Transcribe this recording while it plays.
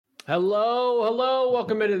Hello, hello.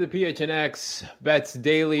 Welcome into the PHNX Bets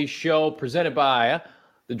Daily Show presented by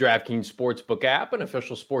the DraftKings Sportsbook app, an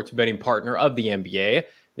official sports betting partner of the NBA.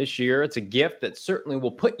 This year, it's a gift that certainly will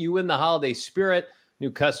put you in the holiday spirit.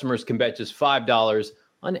 New customers can bet just $5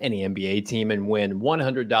 on any NBA team and win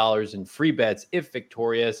 $100 in free bets if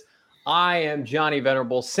victorious. I am Johnny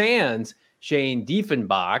Venerable sans Shane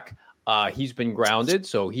Diefenbach. He's been grounded,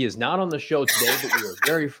 so he is not on the show today, but we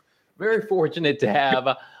are very fortunate to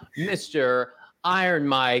have Mr. Iron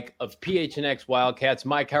Mike of PHNX Wildcats.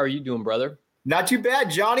 Mike, how are you doing, brother? Not too bad,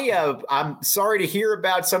 Johnny. I'm sorry to hear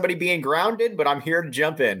about somebody being grounded, but I'm here to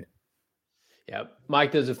jump in. Yeah,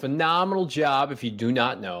 Mike does a phenomenal job, if you do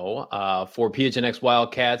not know, for PHNX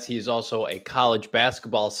Wildcats. He is also a college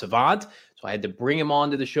basketball savant, so I had to bring him on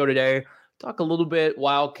to the show today. Talk a little bit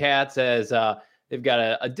Wildcats as they've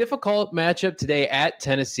got a difficult matchup today at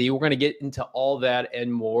Tennessee. We're going to get into all that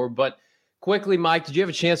and more. But quickly, Mike, did you have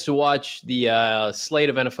a chance to watch the slate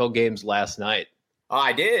of NFL games last night? Oh,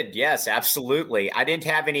 I did. Yes, absolutely. I didn't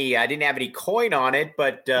have any coin on it,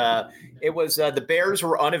 but it was the Bears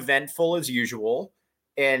were uneventful as usual.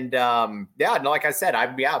 And like I said,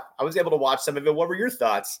 I was able to watch some of it. What were your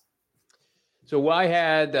thoughts? So I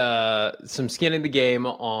had some skin in the game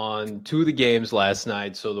on two of the games last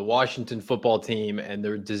night. So the Washington football team and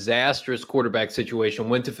their disastrous quarterback situation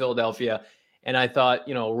went to Philadelphia. And I thought,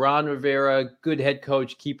 Ron Rivera, good head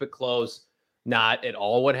coach, keep it close. Not at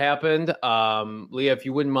all what happened. Leah, if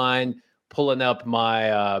you wouldn't mind pulling up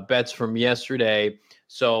my bets from yesterday.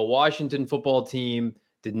 So Washington football team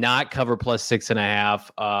did not cover plus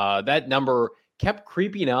 6.5. That number kept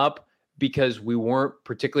creeping up because we weren't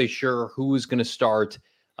particularly sure who was going to start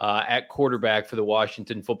at quarterback for the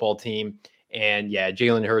Washington football team. And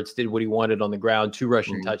Jalen Hurts did what he wanted on the ground, 2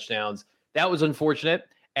 rushing touchdowns. That was unfortunate,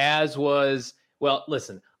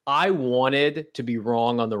 listen, I wanted to be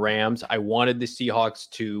wrong on the Rams. I wanted the Seahawks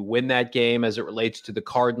to win that game as it relates to the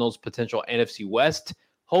Cardinals' potential NFC West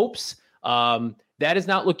hopes. That is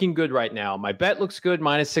not looking good right now. My bet looks good,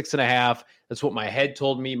 minus 6.5. That's what my head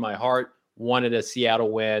told me. My heart wanted a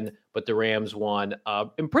Seattle win, but the Rams won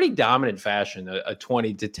in pretty dominant fashion, a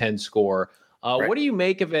 20-10 score. Right. What do you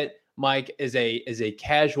make of it, Mike, as a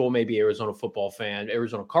casual, maybe Arizona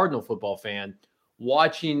Cardinal football fan,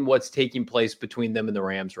 watching what's taking place between them and the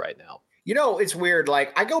Rams right now? It's weird.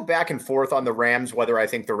 Like, I go back and forth on the Rams, whether I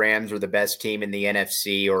think the Rams are the best team in the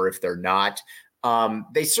NFC or if they're not.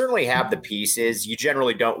 They certainly have the pieces. You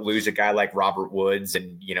generally don't lose a guy like Robert Woods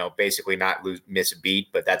and, basically not miss a beat,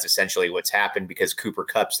 but that's essentially what's happened because Cooper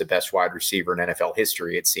Kupp's the best wide receiver in NFL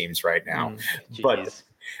history, it seems right now.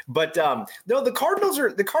 But no, the Cardinals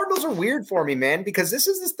are weird for me, man, because this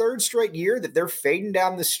is the third straight year that they're fading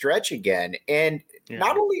down the stretch again. And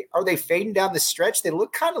not only are they fading down the stretch, they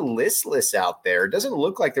look kind of listless out there. It doesn't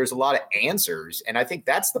look like there's a lot of answers. And I think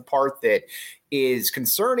that's the part that is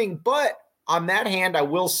concerning. But on that hand, I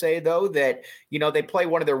will say, though, that, they play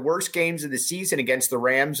one of their worst games of the season against the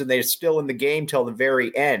Rams, and they're still in the game till the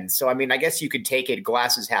very end. So, I guess you could take it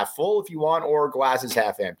glasses half full if you want, or glasses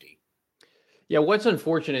half empty. Yeah, what's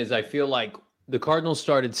unfortunate is I feel like the Cardinals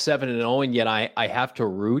started 7-0, and yet I have to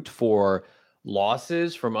root for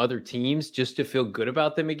losses from other teams just to feel good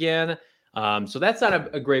about them again. So that's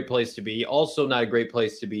not a great place to be. Also not a great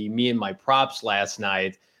place to be me and my props last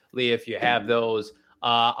night. Leah, if you have those.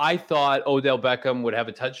 I thought Odell Beckham would have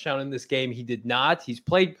a touchdown in this game. He did not. He's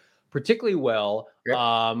played particularly well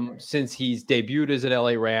since he's debuted as an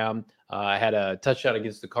LA Ram. Had a touchdown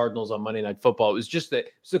against the Cardinals on Monday Night Football. It was just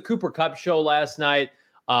the Cooper Kupp show last night.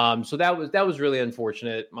 So that was really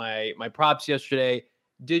unfortunate. My props yesterday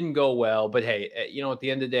didn't go well, but hey, at the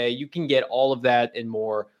end of the day, you can get all of that and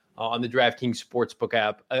more on the DraftKings Sportsbook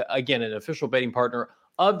app. Again, an official betting partner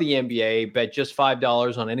of the NBA. Bet just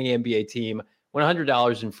 $5 on any NBA team,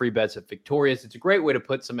 $100 in free bets if victorious. It's a great way to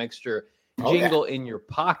put some extra jingle in your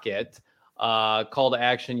pocket. Call to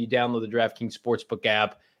action. You download the DraftKings Sportsbook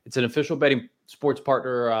app. It's an official betting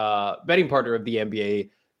partner of the NBA.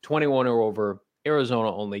 21 or over,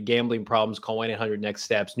 Arizona only. Gambling problems, call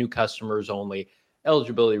 1-800-NEXT-STEPS. New customers only.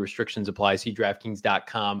 Eligibility restrictions apply. See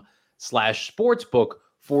DraftKings.com/sportsbook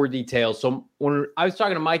for details. So when I was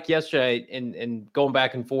talking to Mike yesterday and going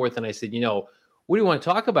back and forth, and I said, what do you want to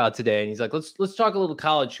talk about today? And he's like, let's talk a little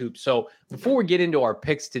college hoops. So before we get into our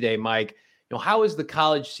picks today, Mike, how is the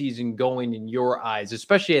college season going in your eyes,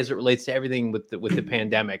 especially as it relates to everything with the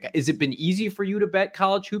pandemic? Has it been easy for you to bet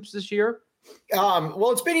college hoops this year?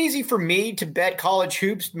 Well, it's been easy for me to bet college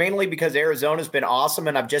hoops, mainly because Arizona's been awesome,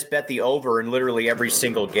 and I've just bet the over in literally every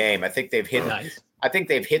single game. I think they've hit. Nice. I think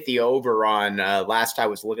they've hit the over on last I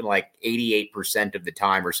was looking like 88% of the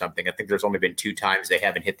time or something. I think there's only been 2 times they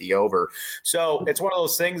haven't hit the over. So it's one of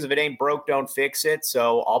those things, if it ain't broke, don't fix it.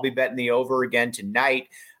 So I'll be betting the over again tonight.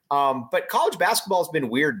 But college basketball has been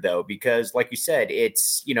weird, though, because like you said,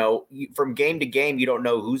 it's, from game to game, you don't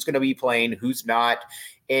know who's going to be playing, who's not.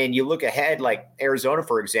 And you look ahead, like Arizona,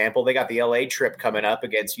 for example, they got the LA trip coming up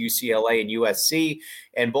against UCLA and USC,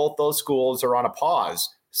 and both those schools are on a pause.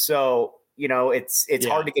 So, it's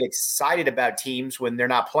hard to get excited about teams when they're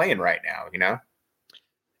not playing right now,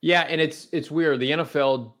 Yeah, and it's weird. The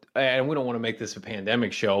NFL, and we don't want to make this a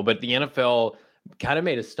pandemic show, but the NFL kind of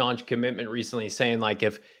made a staunch commitment recently saying, like,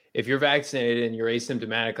 if you're vaccinated and you're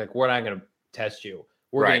asymptomatic, like, we're not going to test you.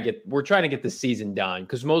 We're trying to get the season done,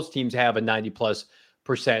 because most teams have a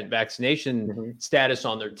 90+% vaccination status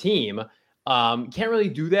on their team. Can't really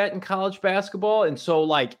do that in college basketball. And so,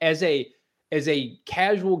 like, as a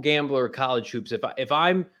casual gambler of college hoops, if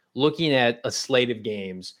I'm looking at a slate of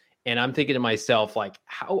games and I'm thinking to myself, like,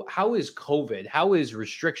 how is COVID, how is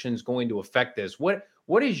restrictions going to affect this? What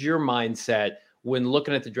is your mindset when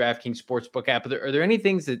looking at the DraftKings Sportsbook app? Are there any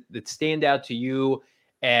things that stand out to you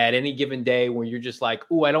at any given day where you're just like,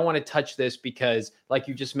 oh, I don't want to touch this because, like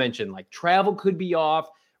you just mentioned, like, travel could be off.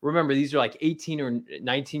 Remember, these are like 18 or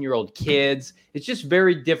 19-year-old kids. It's just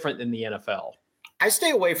very different than the NFL. I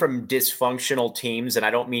stay away from dysfunctional teams, and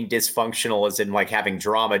I don't mean dysfunctional as in like having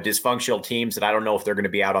drama, dysfunctional teams that I don't know if they're going to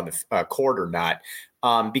be out on the court or not,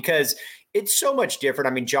 because it's so much different.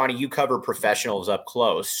 I mean, Johnny, you cover professionals up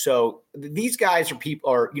close. So these guys are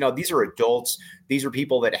people, these are adults. These are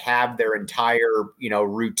people that have their entire,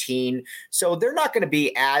 routine. So they're not going to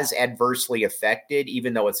be as adversely affected,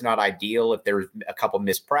 even though it's not ideal if there's a couple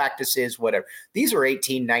missed practices, whatever. These are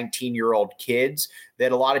 18, 19-year-old kids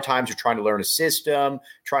that a lot of times are trying to learn a system,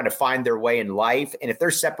 trying to find their way in life. And if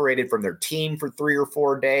they're separated from their team for 3 or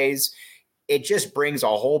 4 days, it just brings a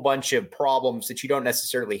whole bunch of problems that you don't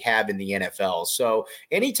necessarily have in the NFL. So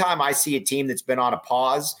anytime I see a team that's been on a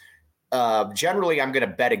pause, generally I'm going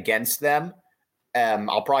to bet against them.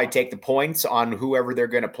 I'll probably take the points on whoever they're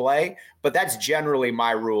going to play, but that's generally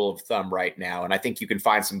my rule of thumb right now. And I think you can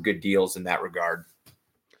find some good deals in that regard.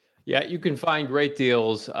 Yeah, you can find great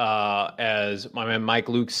deals, as my man Mike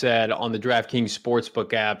Luke said, on the DraftKings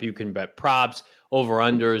Sportsbook app. You can bet props,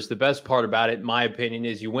 over-unders. The best part about it, in my opinion,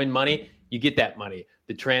 is you win money, you get that money.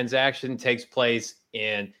 The transaction takes place,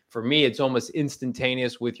 and for me, it's almost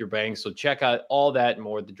instantaneous with your bank. So check out all that and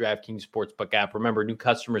more at the DraftKings Sportsbook app. Remember, new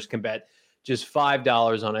customers can bet just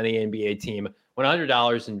 $5 on any NBA team,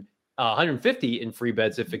 $100 and $150 in free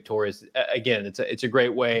bets if victorious. Again, it's a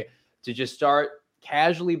great way to just start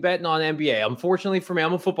casually betting on NBA. Unfortunately for me,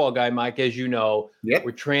 I'm a football guy, Mike, as you know. Yep.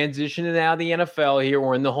 We're transitioning out of the NFL here.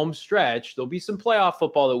 We're in the home stretch. There'll be some playoff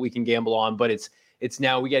football that we can gamble on, but it's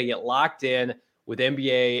now we got to get locked in with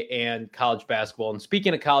NBA and college basketball. And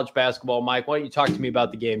speaking of college basketball, Mike, why don't you talk to me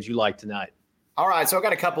about the games you like tonight? All right, so I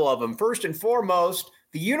got a couple of them. First and foremost,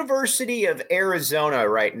 the University of Arizona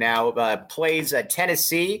right now plays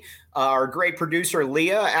Tennessee. Our great producer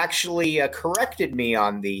Leah actually corrected me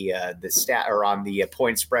on the stat or on the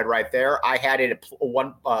point spread right there. I had it at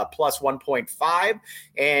plus 1.5,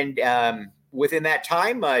 and within that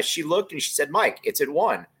time, she looked and she said, "Mike, it's at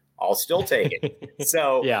 1." I'll still take it.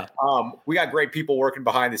 So yeah, we got great people working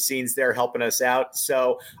behind the scenes there helping us out.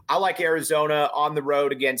 So I like Arizona on the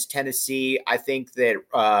road against Tennessee. I think that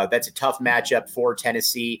that's a tough matchup for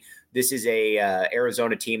Tennessee. This is a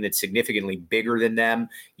Arizona team that's significantly bigger than them.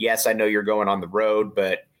 Yes, I know you're going on the road,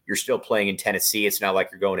 but you're still playing in Tennessee. It's not like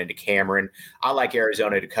you're going into Cameron. I like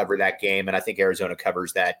Arizona to cover that game, and I think Arizona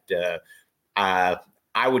covers that.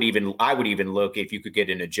 I would even look if you could get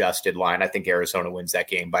an adjusted line. I think Arizona wins that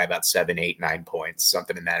game by about 7, 8, 9 points,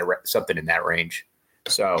 something in that range.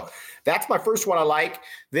 So that's my first one I like.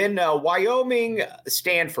 Then Wyoming,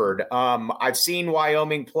 Stanford. I've seen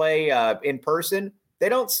Wyoming play in person. They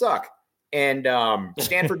don't suck, and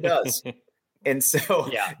Stanford does. And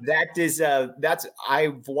so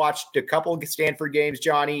I've watched a couple of Stanford games,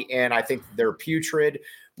 Johnny, and I think they're putrid.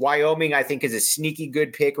 Wyoming, I think, is a sneaky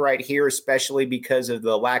good pick right here, especially because of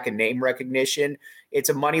the lack of name recognition. It's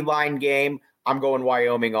a money line game. I'm going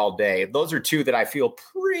Wyoming all day. Those are two that I feel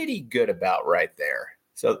pretty good about right there.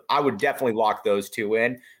 So I would definitely lock those two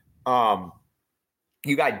in.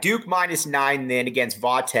 You got Duke -9 then against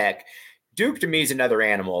Vautech. Duke to me is another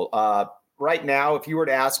animal. Right now, if you were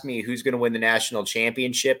to ask me who's going to win the national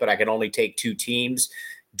championship, but I can only take two teams,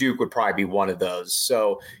 Duke would probably be one of those.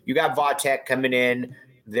 So you got Vautech coming in.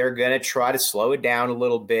 They're going to try to slow it down a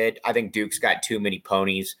little bit. I think Duke's got too many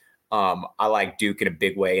ponies. I like Duke in a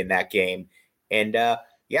big way in that game. And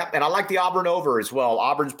Yeah, and I like the Auburn over as well.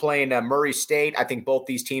 Auburn's playing Murray State. I think both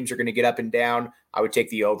these teams are going to get up and down. I would take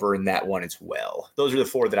the over in that one as well. Those are the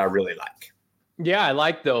four that I really like. Yeah, I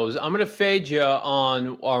like those. I'm going to fade you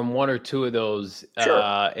on one or two of those,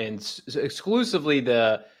 Sure. Exclusively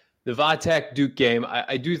the Vatek Duke game.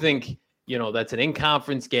 I do think that's an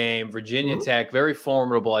in-conference game. Virginia Tech, very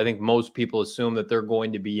formidable. I think most people assume that they're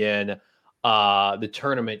going to be in the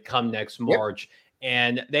tournament come next March,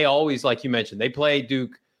 and they always, like you mentioned, they play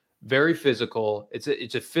Duke. Very physical. It's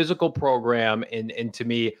a physical program, and to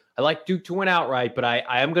me, I like Duke to win outright, but I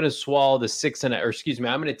am going to swallow the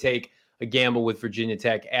I'm going to take a gamble with Virginia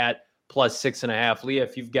Tech at plus 6.5. Leah,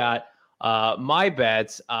 if you've got my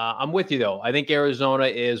bets, I'm with you though. I think Arizona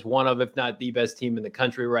is one of, if not the best team in the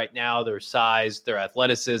country right now. Their size, their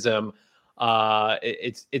athleticism.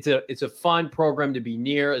 It's a fun program to be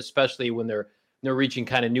near, especially when they're reaching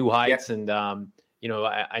kind of new heights. And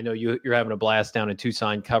I know you're having a blast down in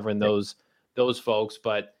Tucson covering those folks.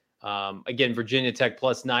 But again, Virginia Tech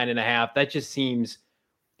plus 9.5.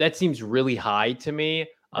 That seems really high to me.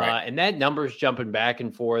 Right. And that number's jumping back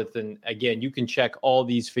and forth. And again, you can check all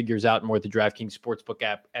these figures out more at the DraftKings Sportsbook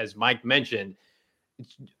app. As Mike mentioned,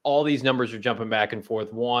 all these numbers are jumping back and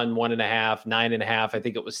forth. 1, 1.5, 9.5. I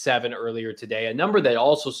think it was 7 earlier today. A number that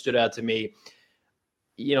also stood out to me.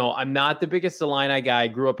 I'm not the biggest Illini guy. I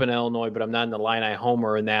grew up in Illinois, but I'm not an Illini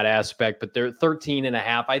homer in that aspect. But they're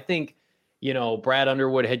 13.5. I think, Brad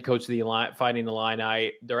Underwood, head coach of the Fighting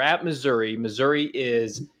Illini, they're at Missouri. Missouri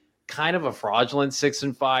is kind of a fraudulent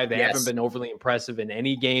 6-5. They haven't been overly impressive in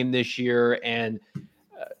any game this year. And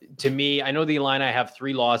to me, I know the Illini have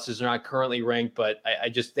 3 losses. They're not currently ranked, but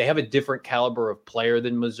they have a different caliber of player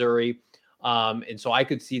than Missouri. And so I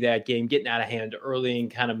could see that game getting out of hand early and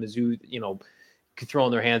kind of Mizzou,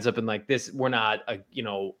 throwing their hands up and like this. We're not a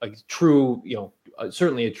true,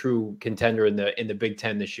 certainly a true contender in the Big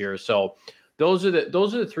Ten this year. So those are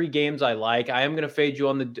the 3 games I like. I am going to fade you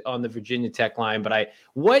on the Virginia Tech line, but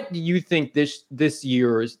what do you think this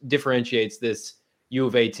year differentiates this U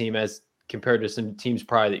of A team as compared to some teams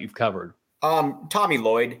prior that you've covered? Tommy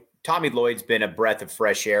Lloyd. Tommy Lloyd's been a breath of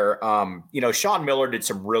fresh air. Sean Miller did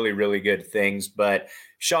some really, really good things, but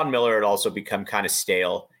Sean Miller had also become kind of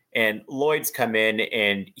stale. And Lloyd's come in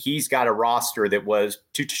and he's got a roster that was,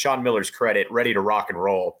 to Sean Miller's credit, ready to rock and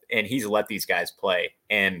roll. And he's let these guys play.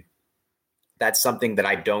 And that's something that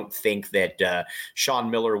I don't think that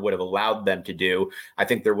Sean Miller would have allowed them to do. I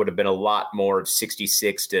think there would have been a lot more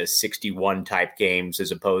 66 to 61 type games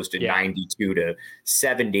as opposed to 92 to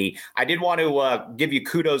 70. I did want to give you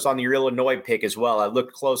kudos on your Illinois pick as well. I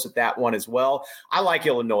looked close at that one as well. I like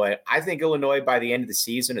Illinois. I think Illinois by the end of the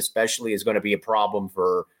season especially is going to be a problem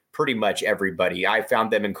for pretty much everybody. I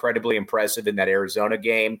found them incredibly impressive in that Arizona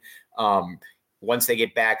game. Once they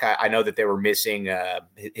get back, I know that they were missing.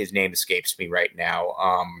 His name escapes me right now.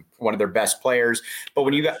 One of their best players. But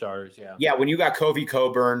when you got starters, when you got Kofi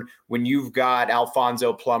Coburn, when you've got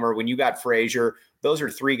Alfonso Plummer, when you got Frazier, those are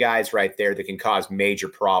 3 guys right there that can cause major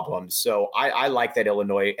problems. So I like that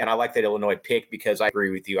Illinois, and I like that Illinois pick because I agree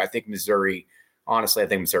with you. I think Missouri, honestly,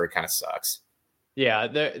 kind of sucks. Yeah,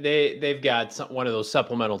 they've got one of those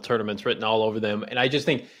supplemental tournaments written all over them, and I just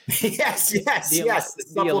think yes. The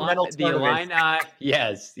supplemental tournament. Illini,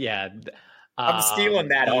 yes, yeah. I'm stealing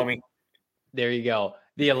that, homie. There you go.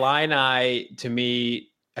 The Illini, to me,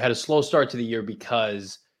 had a slow start to the year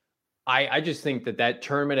because I just think that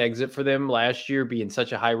tournament exit for them last year, being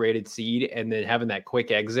such a high-rated seed, and then having that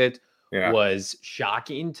quick exit was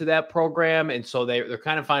shocking to that program, and so they're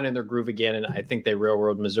kind of finding their groove again, and I think they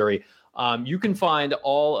railroad Missouri. You can find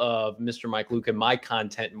all of Mr. Mike Luke and my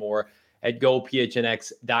content more at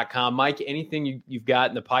gophnx.com. Mike, anything you've got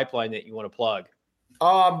in the pipeline that you want to plug?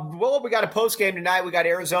 Well, we got a post game tonight. We got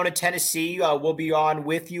Arizona, Tennessee. We'll be on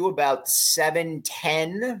with you about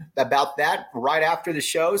 7:10 about that right after the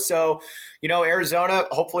show. So, Arizona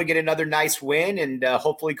hopefully get another nice win and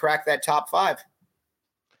hopefully crack that top 5.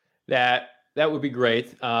 That would be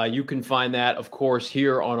great. You can find that, of course,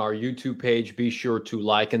 here on our YouTube page. Be sure to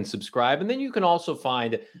like and subscribe. And then you can also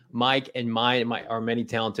find Mike and our many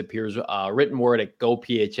talented peers written word at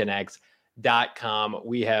gophnx.com.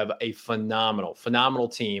 We have a phenomenal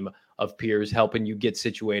team of peers helping you get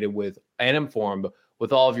situated with and informed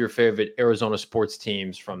with all of your favorite Arizona sports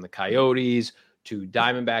teams, from the Coyotes to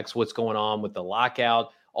Diamondbacks, what's going on with the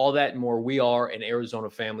lockout, all that and more. We are an Arizona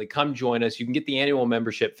family. Come join us. You can get the annual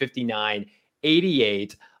membership,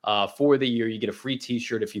 $59.88 for the year. You get a free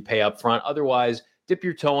t-shirt if you pay up front. Otherwise, dip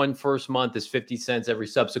your toe in. First month is 50 cents. Every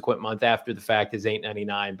subsequent month after the fact is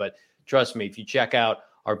 $8.99. But trust me, if you check out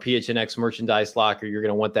our PHNX merchandise locker, you're going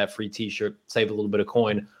to want that free t-shirt. Save a little bit of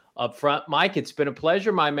coin up front. Mike, it's been a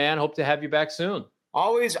pleasure, my man. Hope to have you back soon.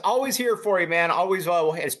 Always here for you, man. Always,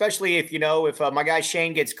 especially if my guy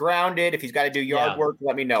Shane gets grounded, if he's got to do yard work,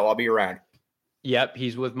 let me know. I'll be around. Yep,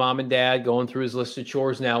 he's with mom and dad going through his list of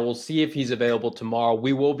chores now. We'll see if he's available tomorrow.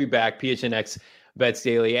 We will be back, PHNX Bets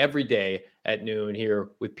Daily, every day at noon here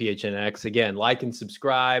with PHNX. Again, like and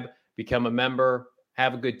subscribe, become a member,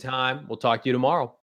 have a good time. We'll talk to you tomorrow.